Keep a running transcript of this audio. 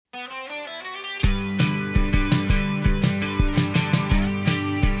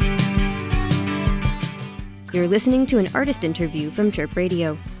You're listening to an artist interview from Chirp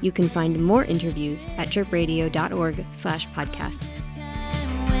Radio. You can find more interviews at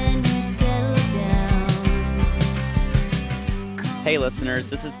chirpradio.org/podcasts. Hey listeners,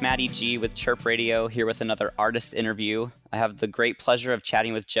 this is Maddie G with Chirp Radio, here with another artist interview. I have the great pleasure of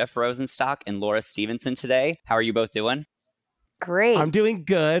chatting with Jeff Rosenstock and Laura Stevenson today. How are you both doing? Great. I'm doing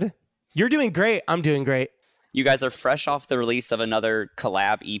good. You're doing great. I'm doing great. You guys are fresh off the release of another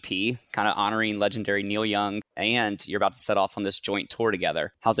collab EP, kind of honoring legendary Neil Young, and you're about to set off on this joint tour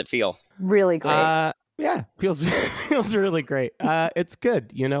together. How's it feel? Really great. Yeah, feels really great. It's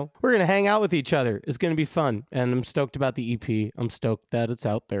good, you know. We're gonna hang out with each other. It's gonna be fun, and I'm stoked about the EP. I'm stoked that it's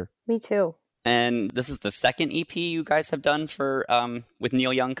out there. Me too. And this is the second EP you guys have done for with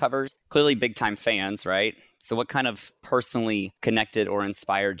Neil Young covers. Clearly big time fans, right? So what kind of personally connected or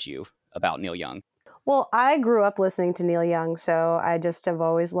inspired you about Neil Young? Well, I grew up listening to Neil Young, so I just have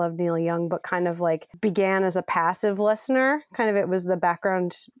always loved Neil Young, but kind of like began as a passive listener. Kind of it was the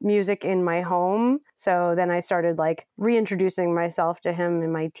background music in my home. So then I started like reintroducing myself to him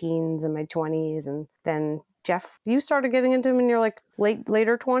in my teens and my 20s. And then Jeff, you started getting into him in your like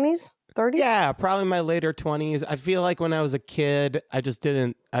later 20s? 30s? Yeah, probably my later 20s. I feel like when I was a kid, I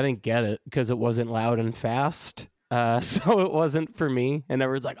didn't get it because it wasn't loud and fast. So it wasn't for me. And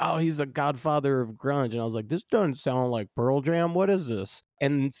everyone's like, oh, he's a godfather of grunge. And I was like, this doesn't sound like Pearl Jam. What is this?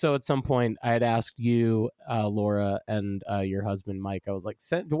 And so at some point I had asked you, Laura, and your husband, Mike, I was like,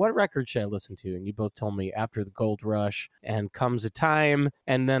 what record should I listen to? And you both told me After the Gold Rush and Comes a Time.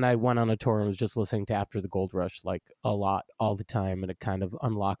 And then I went on a tour and was just listening to After the Gold Rush like a lot all the time. And it kind of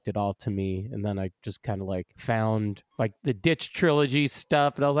unlocked it all to me. And then I just kind of like found like the Ditch Trilogy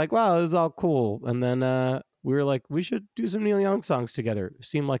stuff. And I was like, wow, this is all cool. And then we were like, we should do some Neil Young songs together. It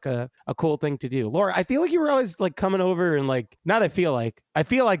seemed like a cool thing to do. Laura, I feel like you were always like coming over and like, not I feel like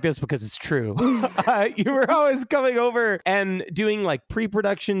this because it's true. You were always coming over and doing like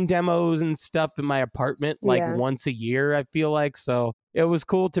pre-production demos and stuff in my apartment like once a year, I feel like. So it was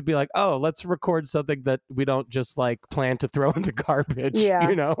cool to be like, oh, let's record something that we don't just like plan to throw in the garbage,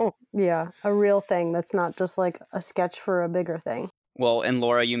 you know? Yeah, a real thing that's not just like a sketch for a bigger thing. Well, and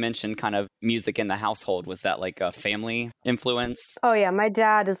Laura, you mentioned kind of music in the household. Was that like a family influence? Oh, yeah. My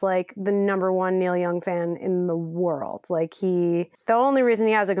dad is like the number one Neil Young fan in the world. Like the only reason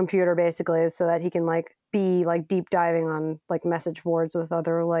he has a computer basically is so that he can like be like deep diving on like message boards with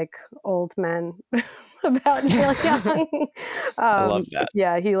other like old men about Neil Young. I love that.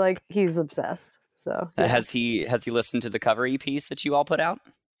 Yeah, he's obsessed. So yeah. Has he listened to the cover EPs that you all put out?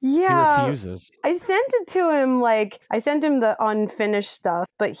 Yeah, he refuses. I sent it to him. Like I sent him the unfinished stuff,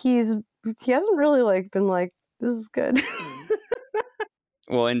 but he hasn't really like been like, this is good.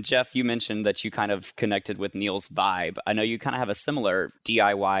 Well, and Jeff, you mentioned that you kind of connected with Neil's vibe. I know you kind of have a similar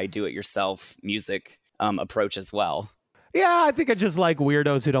DIY, do-it-yourself music approach as well. Yeah, I think I just like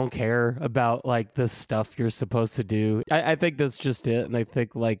weirdos who don't care about like the stuff you're supposed to do. I think that's just it. And I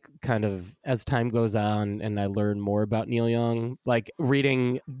think like kind of as time goes on and I learn more about Neil Young, like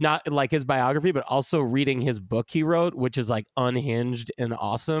reading not like his biography, but also reading his book he wrote, which is like unhinged and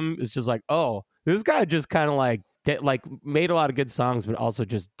awesome. It's just like, oh, this guy just kind of like made a lot of good songs, but also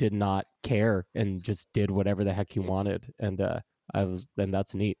just did not care and just did whatever the heck he wanted. And and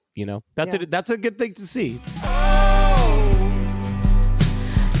that's neat, you know. That's it. That's a good thing to see.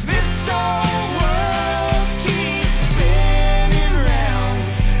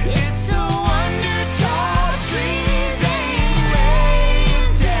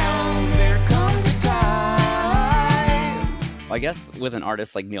 I guess with an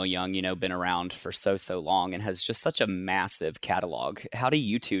artist like Neil Young, you know, been around for so long and has just such a massive catalog. How do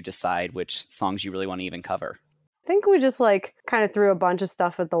you two decide which songs you really want to even cover? I think we just like kind of threw a bunch of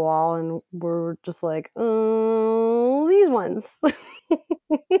stuff at the wall and we're just like, these ones.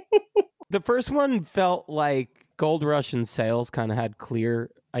 The first one felt like Gold Rush and Sales kind of had clear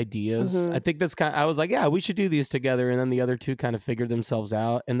ideas. Mm-hmm. I think I was like, yeah, we should do these together. And then the other two kind of figured themselves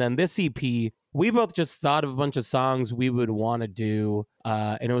out. And then this EP, we both just thought of a bunch of songs we would want to do.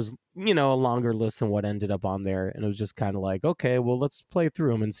 And it was, you know, a longer list than what ended up on there. And it was just kind of like, okay, well, let's play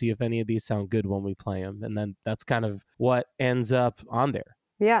through them and see if any of these sound good when we play them. And then that's kind of what ends up on there.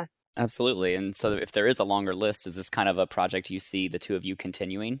 Yeah. Absolutely. And so if there is a longer list, is this kind of a project you see the two of you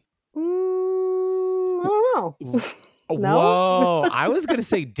continuing? I don't know. No? Whoa, I was going to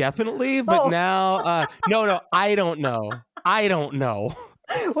say definitely, but now, no, I don't know.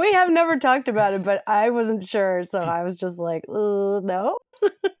 We have never talked about it, but I wasn't sure. So I was just like, no.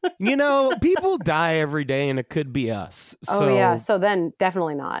 You know, people die every day and it could be us. So. Oh, yeah. So then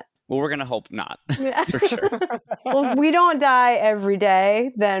definitely not. Well, we're going to hope not, Yeah. for sure. Well, if we don't die every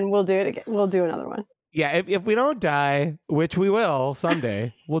day, then we'll do it again. We'll do another one. Yeah, if we don't die, which we will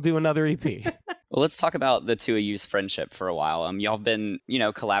someday, we'll do another EP. Well, let's talk about the two of you's friendship for a while. Y'all have been,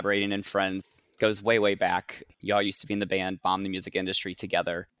 collaborating and friends. Goes way, way back. Y'all used to be in the band Bomb the Music Industry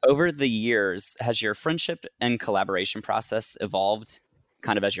together. Over the years, has your friendship and collaboration process evolved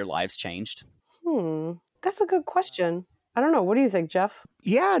kind of as your lives changed? That's a good question. I don't know. What do you think, Jeff?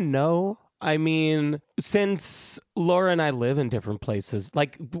 Yeah, no. I mean, since Laura and I live in different places,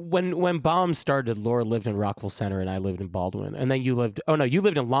 like when Bomb started, Laura lived in Rockville Center and I lived in Baldwin. And then you lived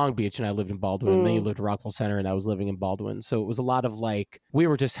in Long Beach and I lived in Baldwin. And then you lived in Rockville Center and I was living in Baldwin. So it was a lot of like, we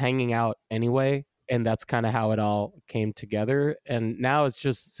were just hanging out anyway. And that's kind of how it all came together. And now it's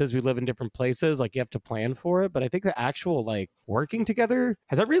just, since we live in different places, like you have to plan for it. But I think the actual like working together,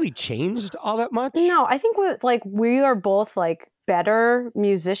 has that really changed all that much? No, I think we are both like better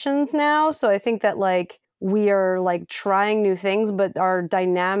musicians now. So I think that like we are like trying new things, but our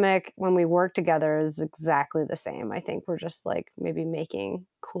dynamic when we work together is exactly the same. I think we're just like maybe making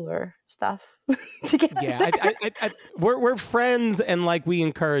cooler stuff together. Yeah, we're friends and like we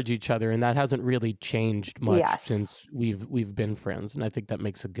encourage each other, and that hasn't really changed much since we've been friends, and I think that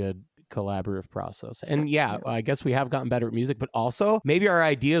makes a good collaborative process. And yeah, I guess we have gotten better at music, but also maybe our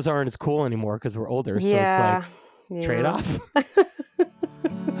ideas aren't as cool anymore because we're older. So it's like trade off.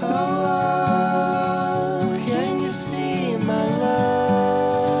 Oh, can you see my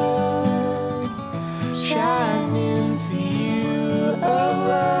love shining for you?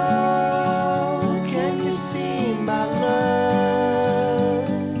 Oh, can you see my love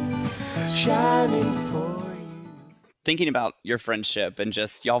shining for you? Thinking about your friendship and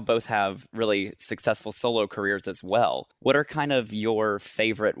just y'all both have really successful solo careers as well. What are kind of your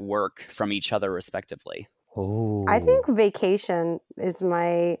favorite work from each other respectively? Oh, I think Vacation is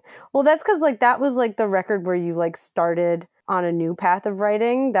that's because like that was like the record where you like started on a new path of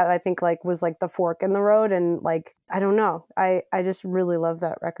writing that I think like was like the fork in the road. And like, I don't know. I just really love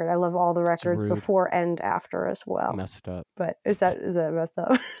that record. I love all the records before and after as well. Messed up. But is that messed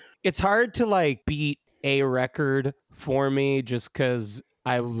up? It's hard to like beat a record for me just because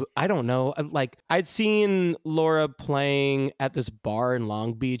I don't know. Like I'd seen Laura playing at this bar in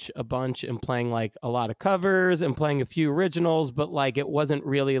Long Beach a bunch and playing like a lot of covers and playing a few originals, but like it wasn't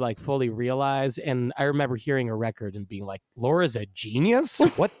really like fully realized. And I remember hearing a record and being like, Laura's a genius?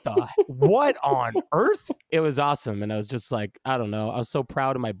 What on earth? It was awesome. And I was just like, I don't know. I was so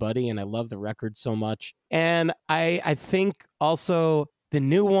proud of my buddy and I love the record so much. And I think also the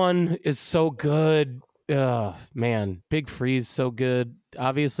new one is so good. Man, Big Freeze so good.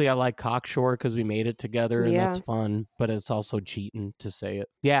 Obviously, I like Cockshore because we made it together and that's fun, but it's also cheating to say it.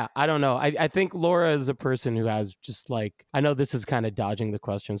 Yeah, I don't know. I think Laura is a person who has just like, I know this is kind of dodging the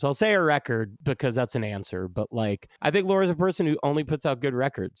question, so I'll say a record because that's an answer, but like, I think Laura's a person who only puts out good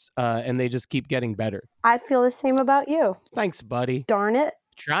records and they just keep getting better. I feel the same about you. Thanks, buddy. Darn it.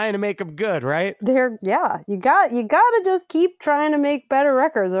 Trying to make them good, right? You gotta just keep trying to make better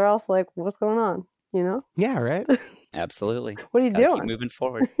records or else like, what's going on? You know? Yeah, right? Absolutely. What are you doing? Keep moving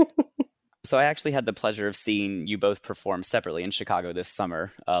forward. So I actually had the pleasure of seeing you both perform separately in Chicago this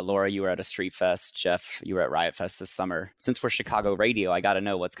summer. Laura, you were at a street fest. Jeff, you were at Riot Fest this summer. Since we're Chicago radio, I got to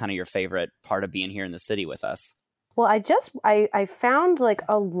know what's kind of your favorite part of being here in the city with us. Well, I found like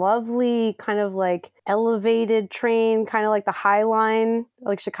a lovely kind of like elevated train, kind of like the High Line,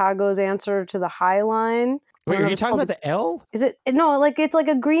 like Chicago's answer to the High Line. Wait, are you talking about the L? Is it no? Like it's like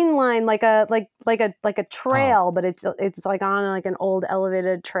a green line, like a trail, but it's like on like an old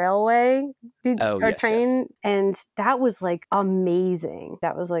elevated trailway train, yes. And that was like amazing.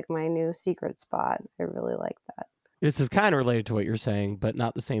 That was like my new secret spot. I really like that. This is kind of related to what you're saying, but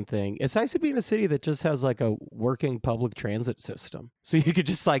not the same thing. It's nice to be in a city that just has like a working public transit system, so you could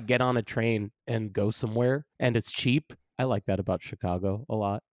just like get on a train and go somewhere, and it's cheap. I like that about Chicago a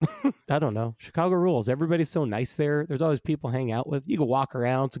lot. I don't know. Chicago rules. Everybody's so nice there. There's always people to hang out with. You can walk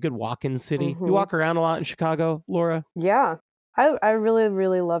around. It's a good walk-in city. Mm-hmm. You walk around a lot in Chicago, Laura? Yeah. I really,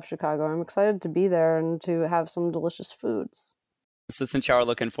 really love Chicago. I'm excited to be there and to have some delicious foods. So since y'all are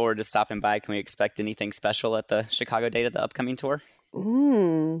looking forward to stopping by, can we expect anything special at the Chicago date of the upcoming tour?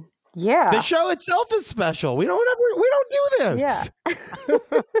 Yeah. The show itself is special. We don't do this. Yeah.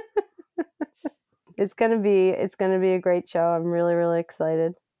 It's gonna be a great show. I'm really, really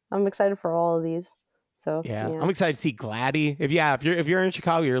excited. I'm excited for all of these. So yeah. I'm excited to see Gladdy. If you're in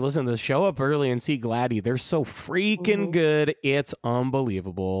Chicago, you're listening to the show up early and see Gladdy. They're so freaking good. It's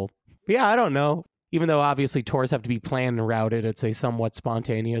unbelievable. But yeah, I don't know. Even though obviously tours have to be planned and routed, it's a somewhat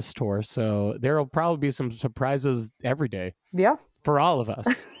spontaneous tour. So there'll probably be some surprises every day. Yeah. For all of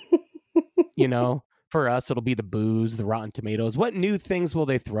us. You know, for us, it'll be the booze, the Rotten Tomatoes. What new things will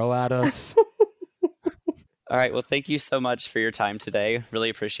they throw at us? All right. Well, thank you so much for your time today. Really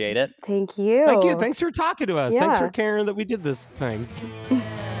appreciate it. Thank you. Thank you. Thanks for talking to us. Thanks Yeah. for caring that we did this thing.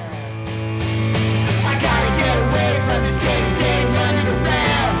 I gotta get away from this day running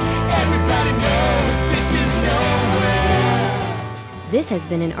around. Everybody knows this is nowhere. This has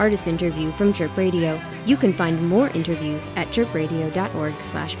been an artist interview from Chirp Radio. You can find more interviews at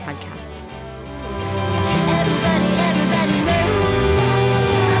chirpradio.org/podcast.